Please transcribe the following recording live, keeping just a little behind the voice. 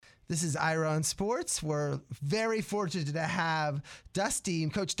This is Ira On Sports. We're very fortunate to have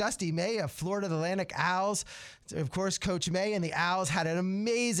Coach Dusty May of Florida Atlantic Owls. Of course, Coach May and the Owls had an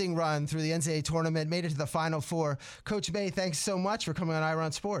amazing run through the NCAA tournament, made it to the Final Four. Coach May, thanks so much for coming on Ira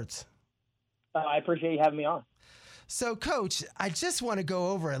On Sports. I appreciate you having me on. So, Coach, I just want to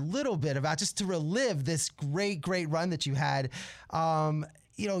go over a little bit about just to relive this great run that you had.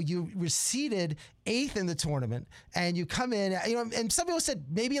 You were seeded 8th in the tournament, and you come in, and some people said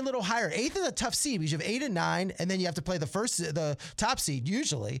maybe a little higher. 8th is a tough seed because you have 8 and 9, and then you have to play the top seed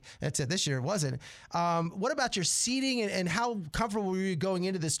usually. That's it. This year it wasn't. What about your seeding, and how comfortable were you going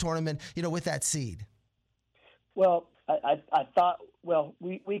into this tournament, with that seed? Well, I thought,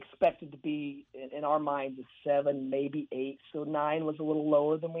 we expected to be, in our minds, a 7, maybe 8. So 9 was a little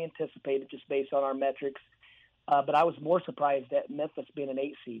lower than we anticipated just based on our metrics. But I was more surprised at Memphis being an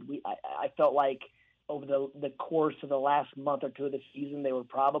 8 seed. I felt like over the course of the last month or two of the season, they were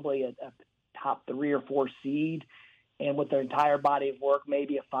probably a top 3 or 4 seed. And with their entire body of work,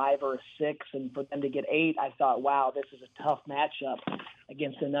 maybe a 5 or a 6. And for them to get 8, I thought, wow, this is a tough matchup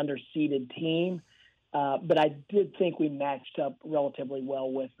against an underseeded team. But I did think we matched up relatively well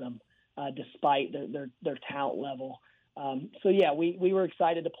with them, despite their talent level. We were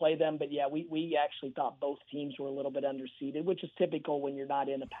excited to play them, but we actually thought both teams were a little bit underseeded, which is typical when you're not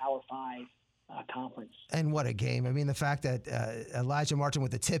in a Power 5 conference. And what a game. I mean, the fact that Elijah Martin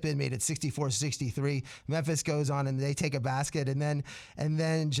with the tip-in made it 64-63. Memphis goes on and they take a basket, and then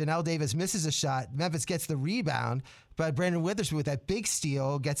Janelle Davis misses a shot. Memphis gets the rebound, but Brandon Witherspoon with that big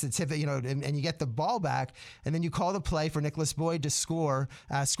steal gets the tip, and you get the ball back, and then you call the play for Nicholas Boyd to score.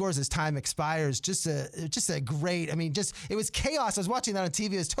 Scores as time expires. Just a great. It was chaos. I was watching that on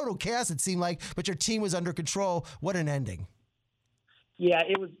TV. It was total chaos. It seemed like, but your team was under control. What an ending. Yeah,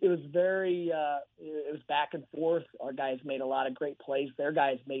 it was very it was back and forth. Our guys made a lot of great plays. Their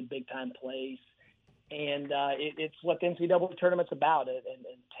guys made big time plays, and it's what the NCAA tournament's about. An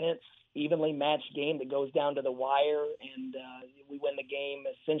intense, evenly matched game that goes down to the wire, and we win the game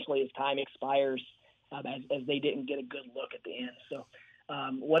essentially as time expires, as they didn't get a good look at the end. So,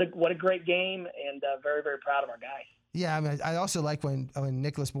 what a great game, and very proud of our guys. Yeah, I also like when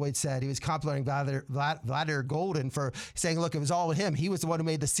Nicholas Boyd said he was complimenting Vladimir Golden for saying, look, it was all with him. He was the one who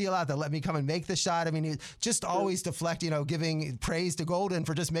made the seal out that let me come and make the shot. He just always deflect, giving praise to Golden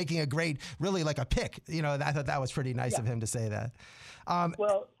for just making a great, really like a pick. I thought that was pretty nice of him to say that.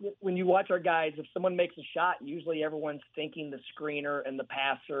 When you watch our guys, if someone makes a shot, usually everyone's thinking the screener and the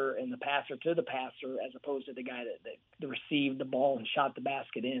passer to the passer, as opposed to the guy that received the ball and shot the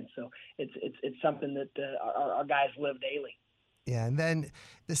basket in. So it's something that our guys live daily. Yeah, and then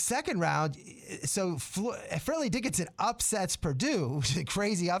the second round, so Fairleigh Dickinson upsets Purdue,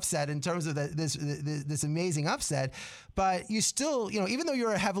 crazy upset in terms of this amazing upset. But you still, even though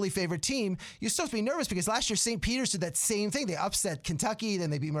you're a heavily favored team, you still have to be nervous because last year St. Peter's did that same thing. They upset Kentucky, then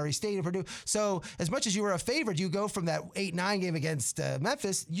they beat Murray State and Purdue. So as much as you were a favorite, you go from that 8-9 game against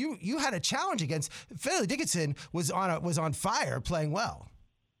Memphis. You had a challenge against Fairleigh Dickinson was on fire, playing well.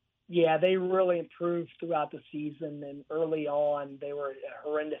 Yeah, they really improved throughout the season, and early on they were a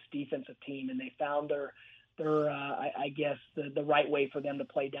horrendous defensive team, and they found their the right way for them to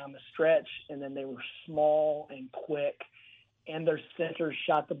play down the stretch. And then they were small and quick, and their centers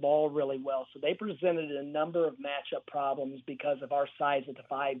shot the ball really well. So they presented a number of matchup problems because of our size at the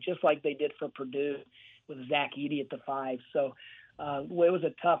 5, just like they did for Purdue with Zach Edey at the 5. So it was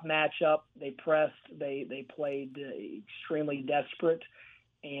a tough matchup. They pressed. They played extremely desperate.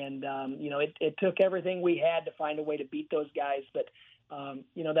 And, it took everything we had to find a way to beat those guys. But,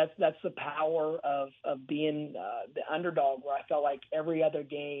 that's the power of being the underdog, where I felt like every other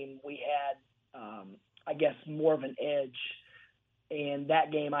game we had, more of an edge. And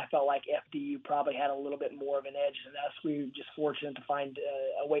that game, I felt like FDU probably had a little bit more of an edge than us. We were just fortunate to find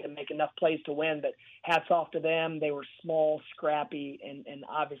a way to make enough plays to win. But hats off to them. They were small, scrappy, and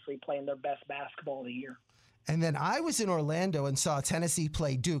obviously playing their best basketball of the year. And then I was in Orlando and saw Tennessee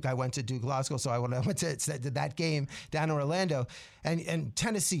play Duke. I went to Duke Law School, so I went to that game down in Orlando, and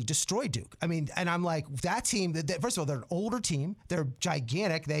Tennessee destroyed Duke. And I'm like, that team, first of all, they're an older team. They're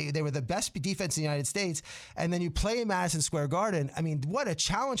gigantic. They were the best defense in the United States. And then you play in Madison Square Garden. What a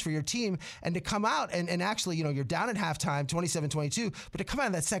challenge for your team. And to come out and actually, you're down at halftime, 27-22, but to come out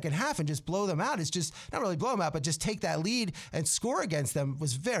in that second half and just blow them out is just, not really blow them out, but just take that lead and score against them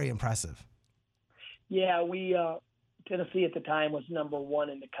was very impressive. Yeah, Tennessee at the time was number 1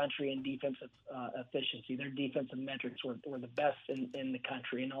 in the country in defensive efficiency. Their defensive metrics were the best in the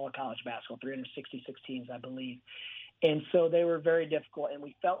country in all of college basketball, 366 teams, I believe. And so they were very difficult. And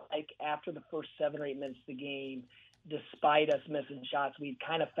we felt like after the first 7 or 8 minutes of the game, despite us missing shots, we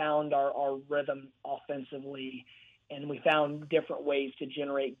kind of found our rhythm offensively, and we found different ways to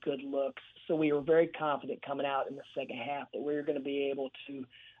generate good looks. So we were very confident coming out in the second half that we were going to be able to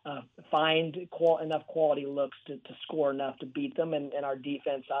find enough quality looks to score enough to beat them. And our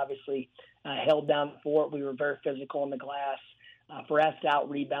defense obviously held down the fort. We were very physical on the glass. For us to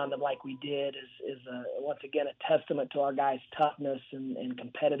out-rebound them like we did is once again a testament to our guys' toughness and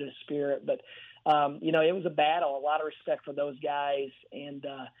competitive spirit. But, it was a battle, a lot of respect for those guys. And,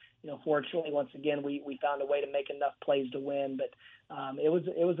 fortunately, once again, we found a way to make enough plays to win. But it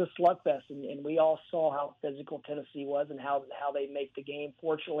was a slugfest, and we all saw how physical Tennessee was and how they make the game.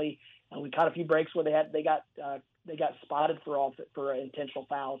 Fortunately, we caught a few breaks where they got spotted for intentional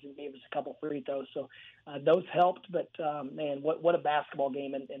fouls and gave us a couple free throws. So those helped. But man, what a basketball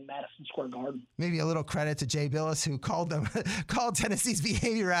game in Madison Square Garden. Maybe a little credit to Jay Billis, who called Tennessee's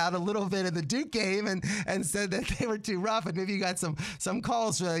behavior out a little bit in the Duke game and said that they were too rough. And maybe you got some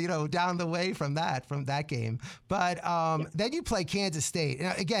calls down the way from that game. But then you play Kansas State.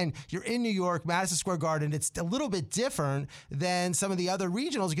 Now, again, you're in New York, Madison Square Garden. It's a little bit different than some of the other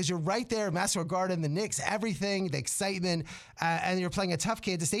regionals because you're right there at Madison Square Garden, the Knicks, everything, the excitement, and you're playing a tough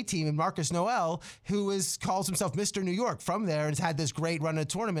Kansas State team and Marcus Noel, who calls himself Mr. New York from there and has had this great run in the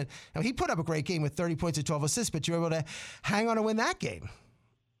tournament. Now, he put up a great game with 30 points and 12 assists, but you were able to hang on and win that game.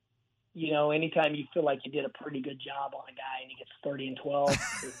 Anytime you feel like you did a pretty good job on a guy and he gets 30 and 12,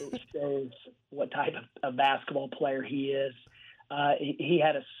 it shows what type of basketball player he is. He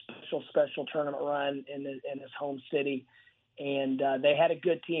had a special tournament run in his home city. And they had a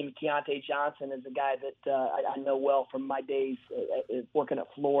good team. Keontae Johnson is a guy that I know well from my days working at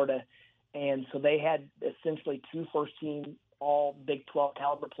Florida. And so they had essentially 2 first-team all Big 12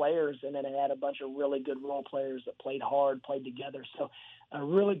 caliber players, and then it had a bunch of really good role players that played hard, played together. So a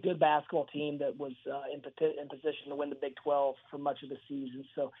really good basketball team that was in position to win the Big 12 for much of the season.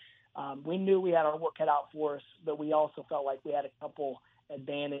 So we knew we had our work cut out for us, but we also felt like we had a couple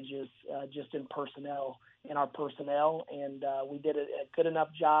advantages just in our personnel, and we did a good enough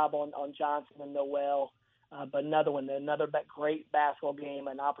job on Johnson and Noel. But another great basketball game,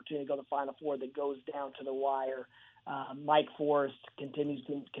 an opportunity to go to the Final Four that goes down to the wire. Mike Forrest continued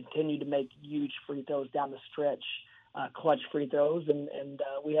to make huge free throws down the stretch, clutch free throws, and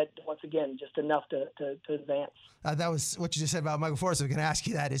we had, once again, just enough to advance. That was what you just said about Michael Forrest. I was going to ask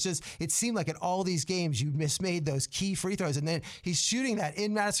you that. It seemed like in all these games you mismade those key free throws, and then he's shooting that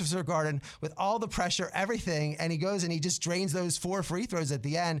in Madison Square Garden with all the pressure, everything, and he goes and he just drains those 4 free throws at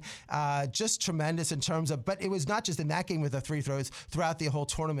the end. Just tremendous in terms of, but it was not just in that game with the free throws. Throughout the whole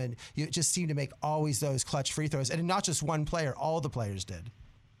tournament, you just seemed to make always those clutch free throws, and not just one player, all the players did.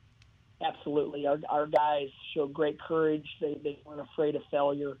 Absolutely. Our guys showed great courage. They weren't afraid of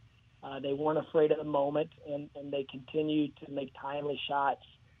failure. They weren't afraid of the moment, and they continued to make timely shots,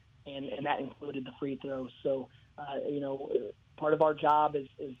 and that included the free throws. So, part of our job is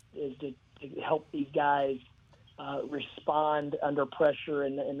to help these guys respond under pressure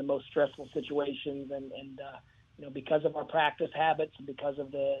in the most stressful situations. And because of our practice habits and because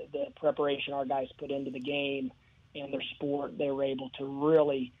of the preparation our guys put into the game and their sport, they were able to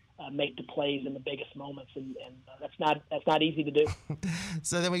really make the plays in the biggest moments, and that's not easy to do.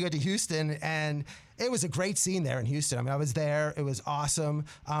 So then we go to Houston, and it was a great scene there in Houston. I mean, I was there; it was awesome.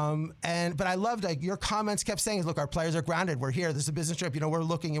 But I loved your comments. Kept saying, "Look, our players are grounded. We're here. This is a business trip. We're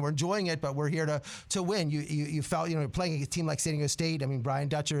looking and we're enjoying it, but we're here to win." You felt playing a team like San Diego State. I mean, Brian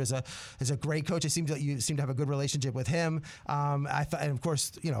Dutcher is a great coach. It seems that you seem to have a good relationship with him. I thought, and of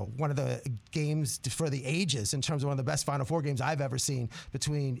course, one of the games for the ages in terms of one of the best Final Four games I've ever seen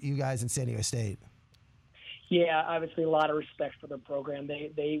between you guys and San Diego State. Yeah, obviously a lot of respect for the program.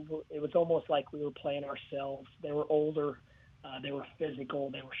 It was almost like we were playing ourselves. They were older, they were physical,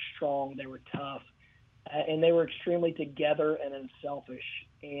 they were strong, they were tough, and they were extremely together and unselfish.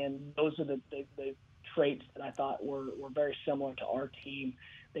 And those are the traits that I thought were very similar to our team.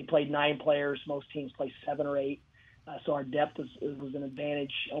 They played 9 players. Most teams play 7 or 8. So our depth was an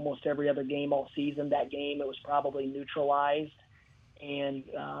advantage almost every other game all season. That game, it was probably neutralized. And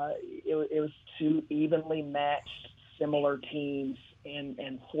it was 2 evenly matched, similar teams. And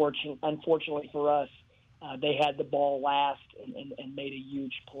unfortunately for us, they had the ball last and made a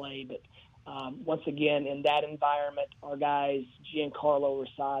huge play. But once again, in that environment, our guys, Giancarlo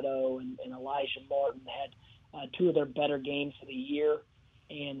Rosado and Elijah Martin, had 2 of their better games of the year.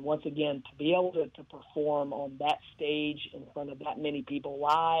 And once again, to be able to perform on that stage in front of that many people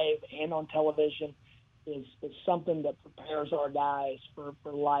live and on television is something that prepares our guys for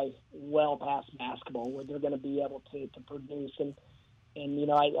life well past basketball, where they're going to be able to produce. And And, you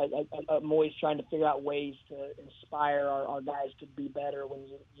know, I'm always trying to figure out ways to inspire our guys to be better. When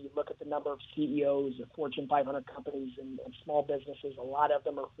you look at the number of CEOs of Fortune 500 companies and small businesses, a lot of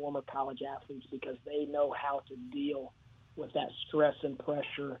them are former college athletes because they know how to deal with that stress and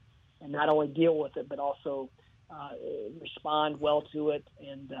pressure, and not only deal with it, but also respond well to it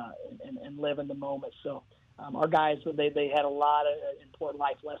and live in the moment. So our guys, they had a lot of important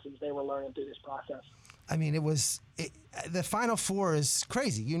life lessons they were learning through this process. I mean, the Final Four is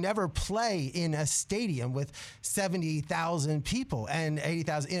crazy. You never play in a stadium with 70,000 people and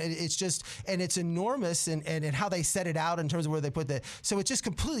 80,000. It's just, and it's enormous, and how they set it out in terms of where they put so it's just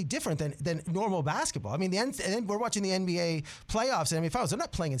completely different than normal basketball. I mean, and we're watching the NBA playoffs and NBA finals. They're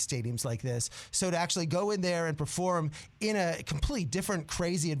not playing in stadiums like this. So to actually go in there and perform in a completely different,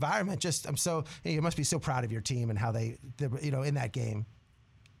 crazy environment, you must be so proud of your team and how they in that game.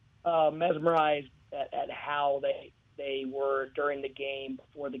 Mesmerized at how they were during the game,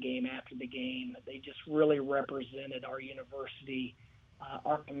 before the game, after the game. They just really represented our university,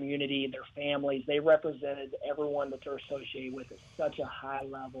 our community, their families. They represented everyone that they're associated with at such a high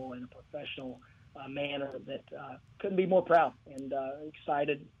level in a professional manner that couldn't be more proud and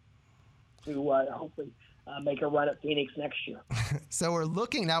excited to hopefully make a run at Phoenix next year. So we're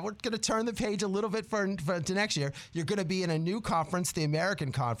looking now. We're going to turn the page a little bit to next year. You're going to be in a new conference, the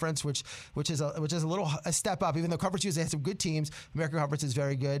American Conference, which is a step up. Even though Conference USA has some good teams, American Conference is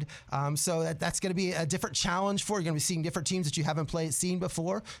very good. So that's going to be a different challenge for you. You're going to be seeing different teams that you haven't seen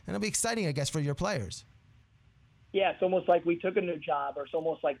before, and it'll be exciting, I guess, for your players. Yeah, it's almost like we took a new job, or it's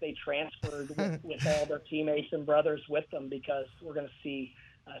almost like they transferred with all their teammates and brothers with them, because we're going to see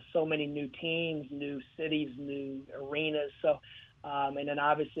so many new teams, new cities, new arenas. So, and then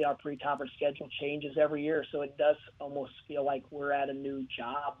obviously our pre-conference schedule changes every year, so it does almost feel like we're at a new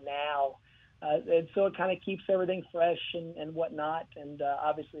job now. And so it kind of keeps everything fresh and whatnot. And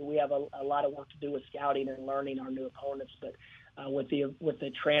obviously we have a lot of work to do with scouting and learning our new opponents. But with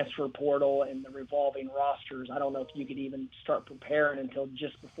the transfer portal and the revolving rosters, I don't know if you could even start preparing until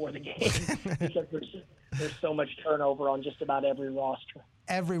just before the game because there's so much turnover on just about every roster.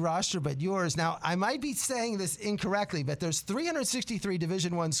 Every roster but yours. Now, I might be saying this incorrectly, but there's 363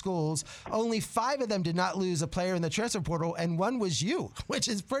 Division I schools. Only 5 of them did not lose a player in the transfer portal, and one was you, which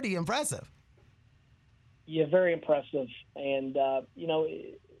is pretty impressive. Yeah, very impressive. And,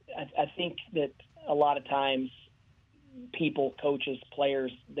 I think that a lot of times people, coaches,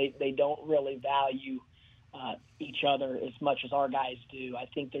 players, they don't really value each other as much as our guys do. I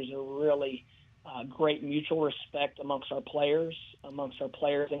think there's a really great mutual respect amongst our players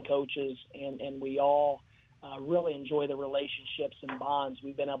and coaches, and we all really enjoy the relationships and bonds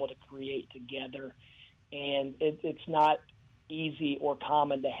we've been able to create together. And it's not easy or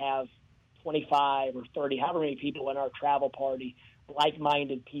common to have 25 or 30, however many people in our travel party,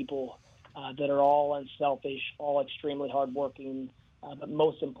 like-minded people that are all unselfish, all extremely hardworking, but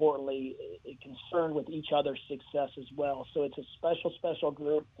most importantly, concerned with each other's success as well. So it's a special, special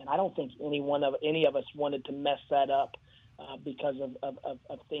group, and I don't think any of us wanted to mess that up because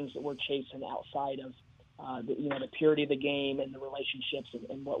of things that we're chasing outside of the purity of the game and the relationships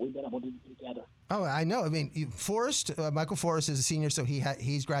and what we've been able to do together. Oh, I know. I mean, Michael Forrest is a senior, so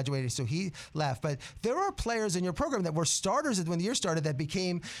he's graduated, so he left. But there are players in your program that were starters when the year started that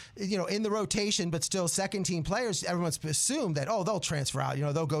became, in the rotation, but still second-team players. Everyone's assumed that, they'll transfer out.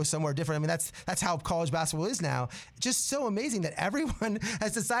 They'll go somewhere different. I mean, that's how college basketball is now. Just so amazing that everyone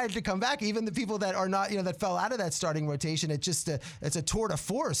has decided to come back, even the people that are not, that fell out of that starting rotation. It's just it's a tour de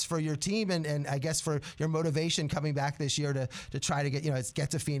force for your team and I guess for your motivation coming back this year to try to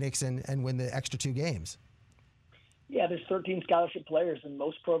get to Phoenix and win the extra 2 games. Yeah, there's 13 scholarship players, and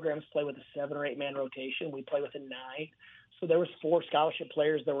most programs play with a 7 or 8 man rotation. We play with a 9. So there was 4 scholarship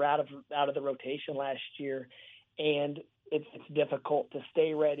players that were out of the rotation last year, and it's difficult to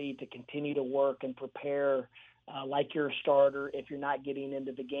stay ready, to continue to work and prepare like you're a starter if you're not getting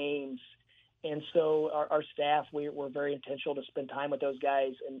into the games. And so our staff, we're very intentional to spend time with those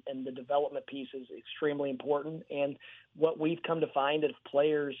guys, and the development piece is extremely important. And what we've come to find is if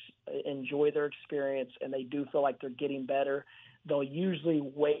players enjoy their experience and they do feel like they're getting better, they'll usually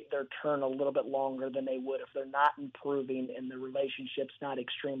wait their turn a little bit longer than they would if they're not improving and the relationship's not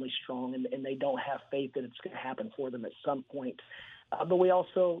extremely strong and they don't have faith that it's going to happen for them at some point. But we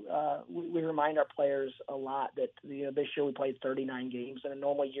also we remind our players a lot that this year we played 39 games. In a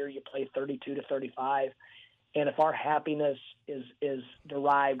normal year, you play 32 to 35. And if our happiness is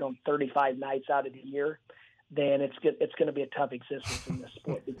derived on 35 nights out of the year, then it's going to be a tough existence in this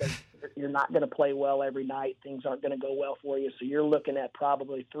sport because you're not going to play well every night. Things aren't going to go well for you. So you're looking at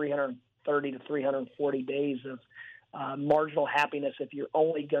probably 330 to 340 days marginal happiness if you're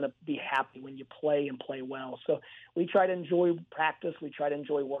only going to be happy when you play and play well. So we try to enjoy practice. We try to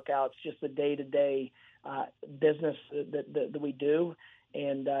enjoy workouts, just the day-to-day business that we do.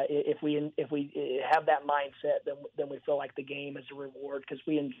 And if we have that mindset, then we feel like the game is a reward because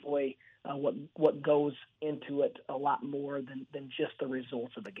we enjoy what goes into it a lot more than just the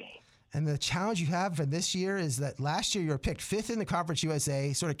results of the game. And the challenge you have for this year is that last year you were picked 5th in the Conference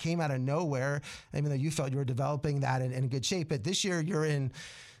USA, sort of came out of nowhere, even though you felt you were developing that in good shape. But this year you're in,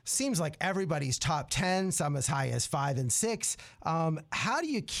 seems like everybody's top 10, some as high as 5 and 6. How do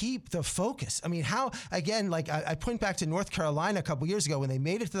you keep the focus? I mean, how, again, like I point back to North Carolina a couple years ago when they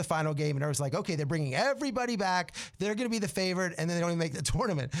made it to the final game and I was like, okay, they're bringing everybody back. They're going to be the favorite and then they don't even make the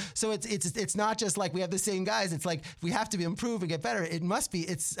tournament. So it's not just like we have the same guys. It's like we have to improve and get better. It must be,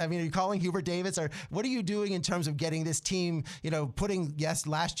 are you calling Hubert Davis or what are you doing in terms of getting this team, putting,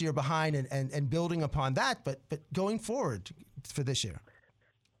 last year behind and building upon that, but going forward for this year?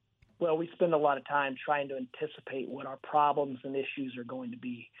 Well, we spend a lot of time trying to anticipate what our problems and issues are going to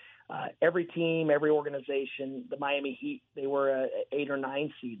be. Every team, every organization, the Miami Heat, they were an 8 or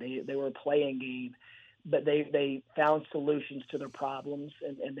 9 seed. They were a playing game, but they found solutions to their problems,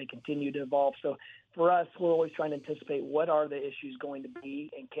 and they continue to evolve. So for us, we're always trying to anticipate what are the issues going to be,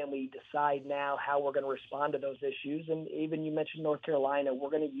 and can we decide now how we're going to respond to those issues. And even you mentioned North Carolina,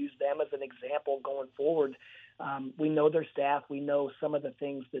 we're going to use them as an example going forward. We know their staff. We know some of the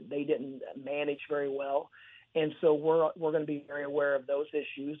things that they didn't manage very well. And so we're going to be very aware of those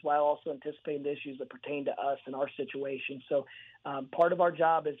issues while also anticipating the issues that pertain to us and our situation. So part of our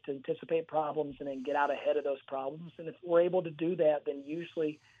job is to anticipate problems and then get out ahead of those problems. And if we're able to do that, then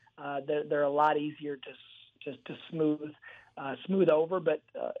usually they're a lot easier to smooth over. But,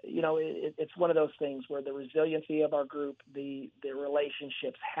 it's one of those things where the resiliency of our group, the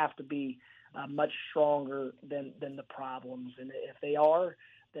relationships have to be much stronger than the problems. And if they are,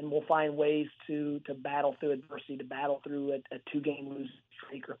 then we'll find ways to battle through adversity, to battle through a 2-game losing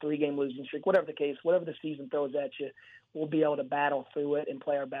streak or 3-game losing streak, whatever the case, whatever the season throws at you, we'll be able to battle through it and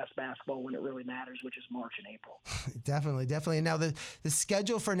play our best basketball when it really matters, which is March and April. Definitely. And now the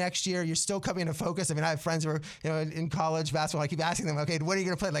schedule for next year, you're still coming into focus. I mean, I have friends who are in college basketball. I keep asking them, okay, when are you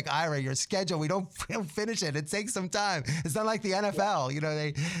going to play? Like, Ira, your schedule, we don't finish it. It takes some time. It's not like the NFL.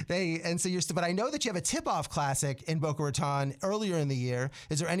 But I know that you have a tip-off classic in Boca Raton earlier in the year.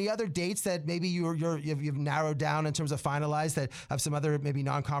 Is there any other dates that maybe you've narrowed down in terms of finalized that have some other maybe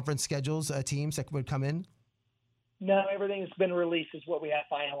non-conference schedules, teams that would come in? No, everything that's been released is what we have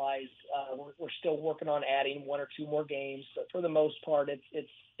finalized. We're still working on adding 1 or 2 more games. But for the most part, it's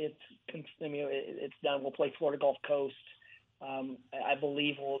done. We'll play Florida Gulf Coast. I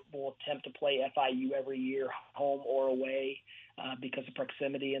believe we'll attempt to play FIU every year, home or away, because of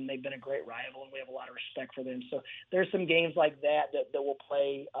proximity, and they've been a great rival, and we have a lot of respect for them. So there's some games like that we'll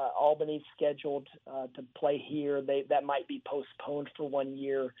play. Albany's scheduled to play here. That might be postponed for 1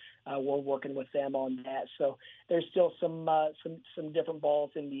 year. We're working with them on that. So there's still some different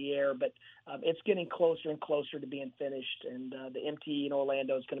balls in the air, but it's getting closer and closer to being finished. And the MTE in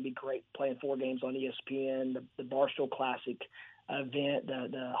Orlando is going to be great, playing 4 games on ESPN, the Barstool Classic event,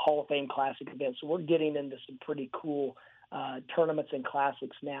 the Hall of Fame Classic event. So we're getting into some pretty cool tournaments and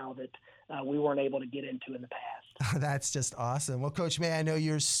classics now that we weren't able to get into in the past. That's just awesome. Well, Coach May, I know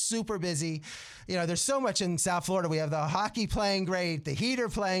you're super busy. There's so much in South Florida. We have the hockey playing great, the Heat are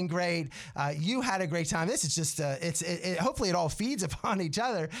playing great. You had a great time. This is just, hopefully it all feeds upon each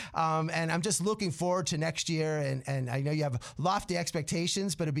other. And I'm just looking forward to next year. And I know you have lofty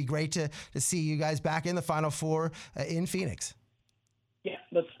expectations, but it'd be great to see you guys back in the Final Four in Phoenix. Yeah,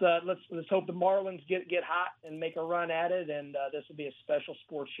 let's hope the Marlins get hot and make a run at it, and this will be a special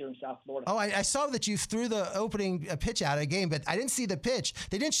sports year in South Florida. Oh, I saw that you threw the opening pitch out of a game, but I didn't see the pitch.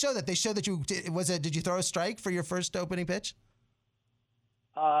 They didn't show that. They showed that did you throw a strike for your first opening pitch?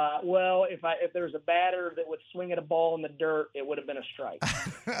 Well, if there was a batter that would swing at a ball in the dirt, it would have been a strike.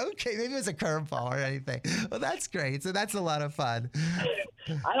 Okay, maybe it was a curveball or anything. Well, that's great. So that's a lot of fun.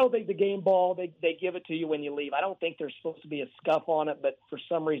 I don't think the game ball, they give it to you when you leave. I don't think there's supposed to be a scuff on it, but for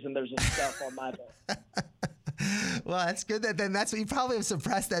some reason there's a scuff on my ball. Well, that's good. Then that's what you probably have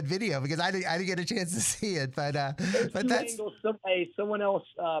suppressed that video because I didn't get a chance to see it. But that's angles. Someone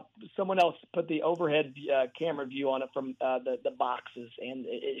else put the overhead camera view on it from the boxes, and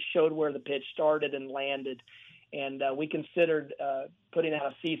it showed where the pitch started and landed. And we considered putting out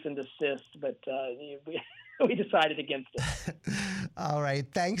a cease and desist, but we decided against it. All right.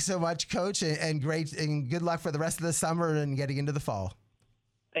 Thanks so much, Coach, and good luck for the rest of the summer and getting into the fall.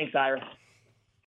 Thanks, Ira.